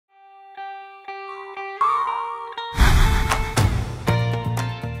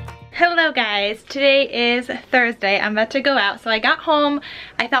Hello guys, today is Thursday. I'm about to go out. So I got home.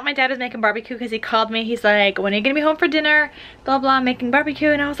 I thought my dad was making barbecue because he called me. He's like, when are you gonna be home for dinner? Blah blah, making barbecue.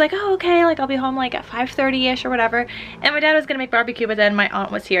 And I was like, oh okay, like I'll be home like at 5:30ish or whatever. And my dad was gonna make barbecue, but then my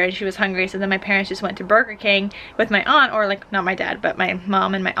aunt was here and she was hungry. So then my parents just went to Burger King with my aunt, or like not my dad, but my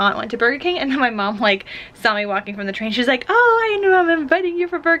mom and my aunt went to Burger King. And then my mom like saw me walking from the train. She's like, oh, I know I'm inviting you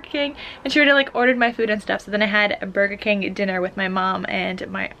for Burger King. And she already like ordered my food and stuff. So then I had a Burger King dinner with my mom and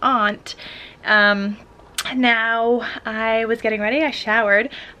my aunt. Now I was getting ready. I showered.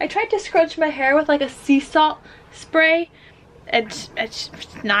 I tried to scrunch my hair with like a sea salt spray. It's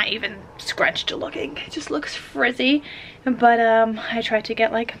not even scrunched looking. It just looks frizzy. But I tried to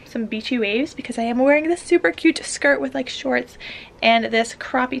get like some beachy waves because I am wearing this super cute skirt with like shorts and this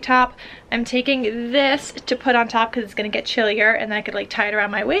croppy top. I'm taking this to put on top because it's gonna get chillier, and then I could like tie it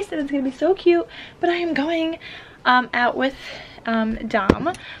around my waist and it's gonna be so cute. But I am going out with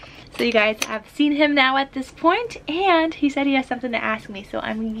Dom. So you guys have seen him now at this point, and he said he has something to ask me. So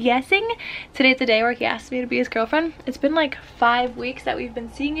I'm guessing today's the day where he asked me to be his girlfriend. It's been like 5 weeks that we've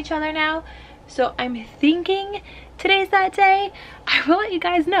been seeing each other now. So I'm thinking today's that day. I will let you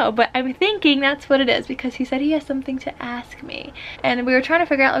guys know, but I'm thinking that's what it is because he said he has something to ask me. And we were trying to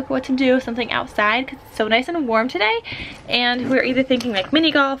figure out like what to do, something outside because it's so nice and warm today. And we were either thinking like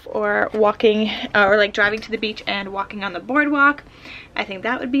mini golf or walking or like driving to the beach and walking on the boardwalk. I think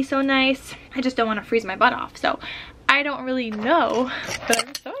that would be so nice. I just don't want to freeze my butt off. So I don't really know, but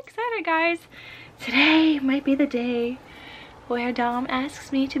I'm so excited, guys. Today might be the day where Dom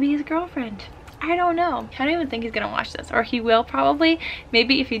asks me to be his girlfriend. I don't know. I don't even think he's gonna watch this, or he will probably.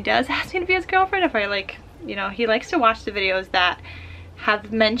 Maybe if he does ask me to be his girlfriend, if I like, you know, he likes to watch the videos that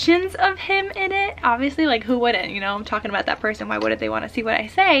have mentions of him in it. Obviously, like who wouldn't, you know, I'm talking about that person. Why wouldn't they want to see what I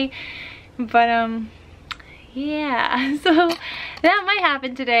say? But yeah, so that might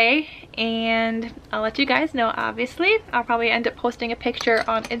happen today, and I'll let you guys know. Obviously, I'll probably end up posting a picture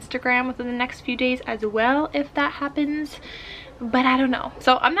on Instagram within the next few days as well if that happens, but I don't know.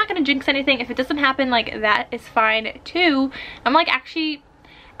 So I'm not gonna jinx anything. If it doesn't happen, like that is fine too. I'm like, actually,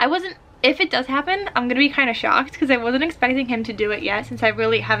 if it does happen, I'm gonna be kind of shocked because I wasn't expecting him to do it yet, since I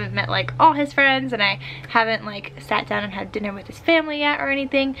really haven't met like all his friends and I haven't like sat down and had dinner with his family yet or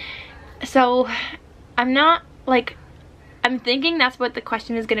anything. So I'm not like, I'm thinking that's what the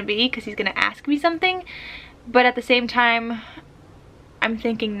question is gonna be because he's gonna ask me something, but at the same time I'm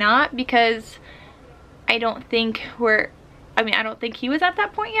thinking not, because I don't think I don't think he was at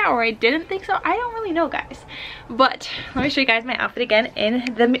that point yet, or I didn't think so. I don't really know, guys. But let me show you guys my outfit again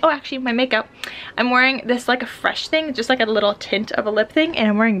in the, oh actually my makeup. I'm wearing this like a fresh thing, just like a little tint of a lip thing, and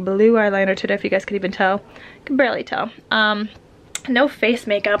I'm wearing blue eyeliner today, if you guys could even tell. I can barely tell. No face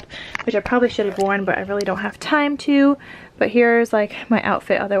makeup, which I probably should have worn, but I really don't have time to. But here's like my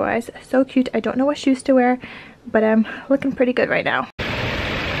outfit otherwise. So cute. I don't know what shoes to wear, but I'm looking pretty good right now.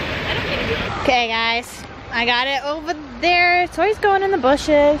 Okay guys, I got it over there. So he's going in the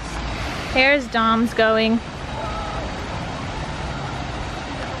bushes. Here's Dom's going.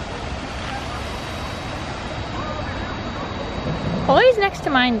 Always next to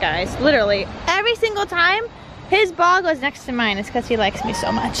mine, guys. Literally every single time his ball goes next to mine. It's because he likes me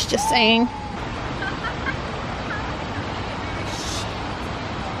so much, just saying.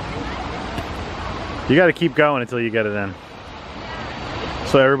 You gotta keep going until you get it in,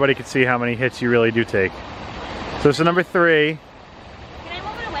 so everybody can see how many hits you really do take. So it's number 3. Can I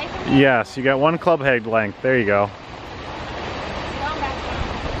move it away from you? Yes, you got 1 club head length. There you go.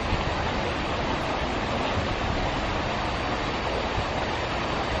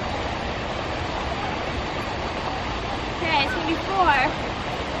 Okay, it's gonna be 4.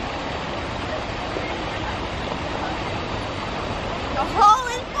 A hole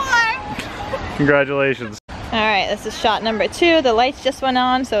in 4. Congratulations. All right, this is shot number 2. The lights just went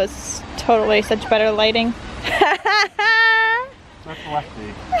on, so it's totally such better lighting. That's lefty.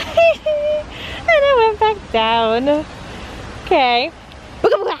 And I went back down. Okay.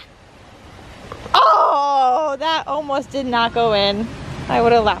 Oh, that almost did not go in. I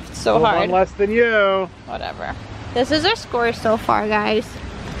would have laughed so hard. One less than you. Whatever. This is our score so far, guys.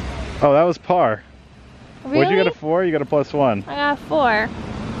 Oh, that was par. Really? What'd you get, a 4? You got a +1. I got a 4.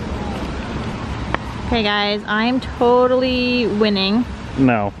 Okay, guys, I'm totally winning.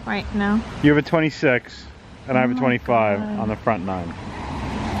 No. Right now. You have a 26, and I have a 25 God. on the front 9.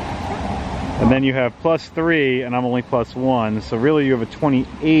 And then you have +3, and I'm only +1, so really you have a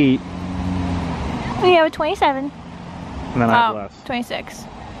 28. You have a 27. And then I have less. 26.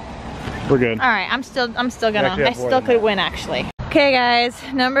 We're good. All right, I'm still gonna. actually have I more still than could that. win actually. Okay guys,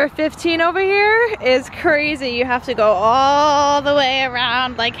 number 15 over here is crazy. You have to go all the way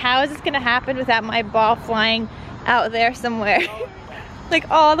around. Like, how is this gonna happen without my ball flying out there somewhere?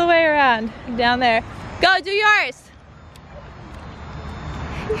 Like all the way around, down there. Go, do yours.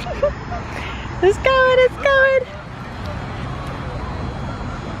 It's going, it's going.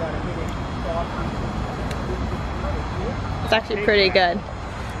 It's actually pretty good.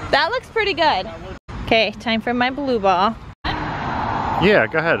 That looks pretty good. Okay, time for my blue ball. Yeah,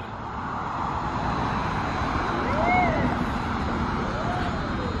 go ahead.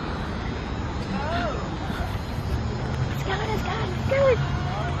 It's going, it's going, it's going.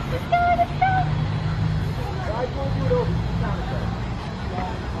 It's going, it's going.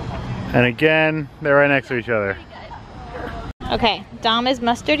 And again, they're right next to each other. Okay, Dom is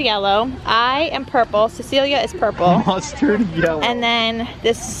mustard yellow. I am purple. Cecilia is purple. Mustard yellow. And then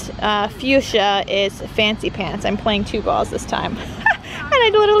this fuchsia is fancy pants. I'm playing 2 balls this time. And I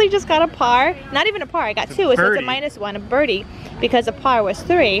literally just got a par. Not even a par, I got 2, so it's a -1, a birdie, because a par was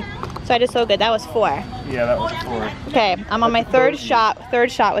 3. So I did so good. That was 4. Yeah, that was 4. Okay, I'm on my third shot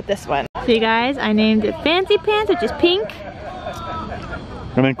with this one. So you guys, I named it Fancy Pants, which is pink.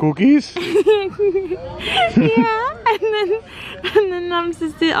 And then cookies? Yeah, and then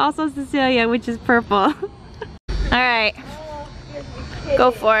also Cecilia, which is purple. Alright,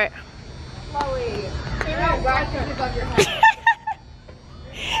 go for it.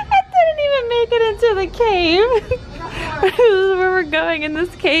 It didn't even make it into the cave. This is where we're going, in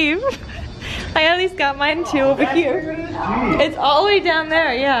this cave. I at least got mine too over here. It's all the way down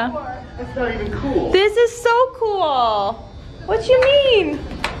there, yeah. That's not even cool. This is so cool. What you mean?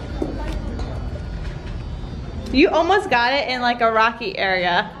 You almost got it in like a rocky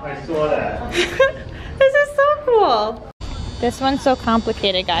area. I saw that. This is so cool. This one's so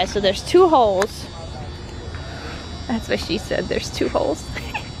complicated, guys. So there's 2 holes. That's what she said. There's 2 holes.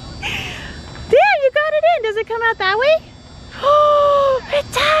 There, you got it in. Does it come out that way? Oh, it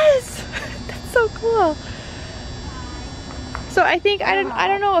does. That's so cool. So I think, I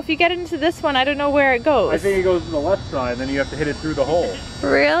don't know, if you get into this one, I don't know where it goes. I think it goes to the left side, then you have to hit it through the hole.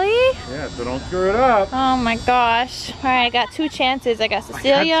 Really? Yeah, so don't screw it up. Oh my gosh. All right, I got 2 chances. I got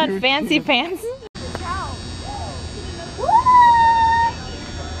Cecilia and Fancy Pants. Is it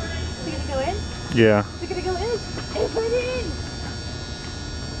gonna go in? Yeah. Is it gonna go in? It went in!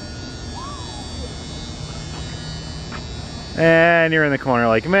 And you're in the corner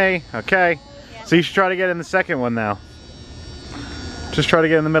like me. Okay. Yeah. So you should try to get in the second one now. Just try to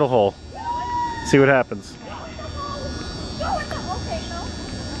get in the middle hole. See what happens.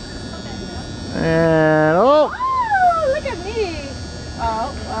 And oh! Oh, look at me!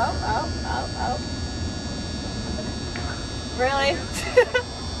 Oh. Really? It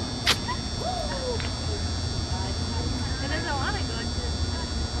doesn't want to go into.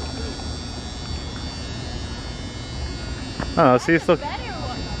 Oh, see, it's still.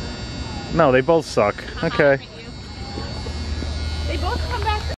 No, they both suck. Okay. They both come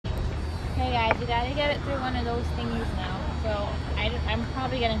back. Hey guys, you gotta get it through one of those thingies now. So I'm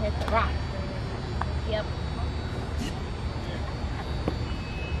probably gonna hit the rock. Yep.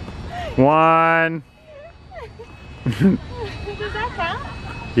 1. Does that count?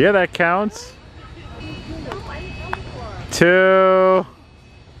 Yeah, that counts. 2.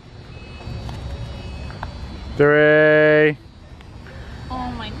 3.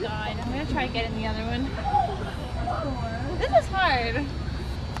 Oh my god, I'm gonna try to get in the other one. This is hard.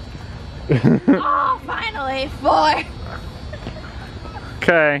 Oh, finally, 4.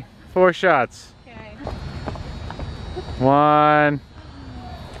 Okay, 4 shots. Okay. 1.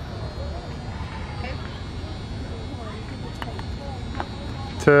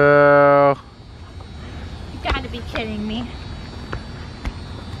 2. You gotta be kidding me.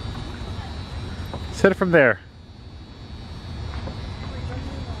 Just hit it from there.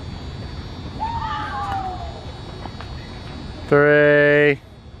 3.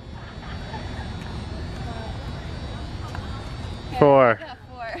 4.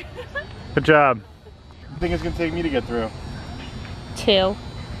 Good job. I think it's gonna take me to get through. 2.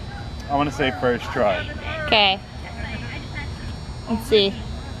 I want to say first try. Okay. Let's see.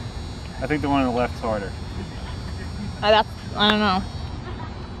 I think the one on the left's harder. I don't know.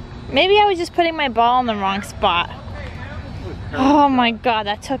 Maybe I was just putting my ball in the wrong spot. Oh my god,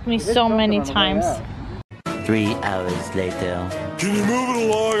 that took me so many times. 3 hours later. Can you move it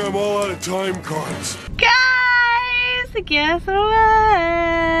along? I'm all out of time cards. Guys, guess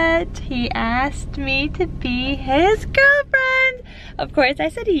what? He asked me to be his girlfriend. Of course, I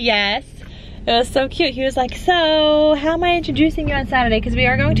said yes. It was so cute. He was like, so how am I introducing you on Saturday? Because we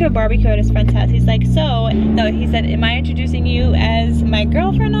are going to a barbecue at his friend's house. He's like, so, no, he said, am I introducing you as my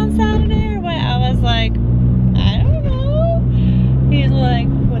girlfriend on Saturday or what? I was like, I don't know. He's like,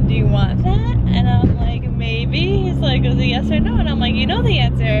 well, do you want that? And I'm like, maybe. He's like, is it yes or no? And I'm like, you know the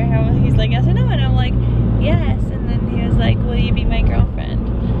answer. He's like, yes or no? And I'm like, yes. And then he was like, will you be my girlfriend?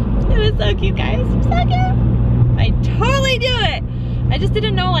 It was so cute, guys. So cute. I totally do it. I just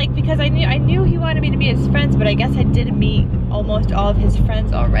didn't know, like, because I knew he wanted me to meet his friends, but I guess I did meet almost all of his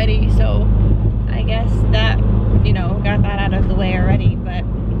friends already, so I guess that, you know, got that out of the way already. But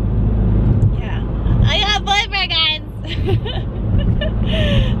yeah, I got a boyfriend, guys.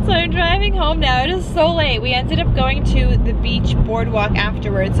 So I'm driving home now. It is so late. We ended up going to the beach boardwalk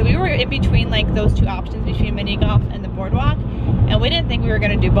afterwards, so we were in between like those two options between mini golf and the boardwalk, and we didn't think we were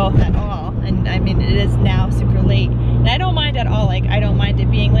going to do both at all. And I mean, it is now super late, and I don't mind at all. Like, I don't mind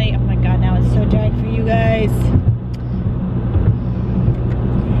it being late. Oh my god, now it's so dark for you guys.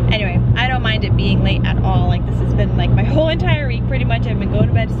 Anyway, I don't mind it being late at all. Like, this has been like my whole entire week pretty much. I've been going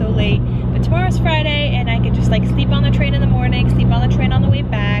to bed so late, but tomorrow's Friday and I can just like sleep on the train in the morning, sleep on the train on the way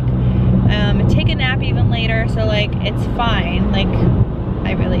back, and take a nap even later, so like it's fine. Like,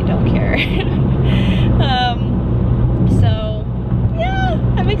 I really don't care. So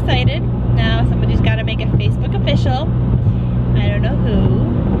yeah, I'm excited. Now somebody's got to make a Facebook official. I don't know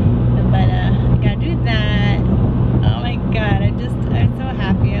who, but I gotta do that. Oh my god, I'm so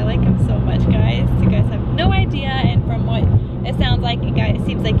happy. I like him so much, guys. You guys have no idea, and from what it sounds like, it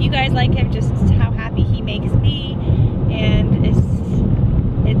seems like you guys like him, just how happy he makes me, and it's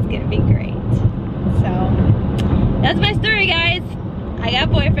gonna be great. So that's my story, guys. I got a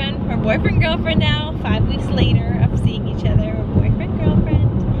boyfriend. We're boyfriend girlfriend now. 5 weeks later of seeing each other, we're boyfriend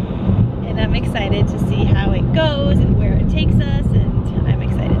girlfriend, and I'm excited to see how it goes and where it takes us. And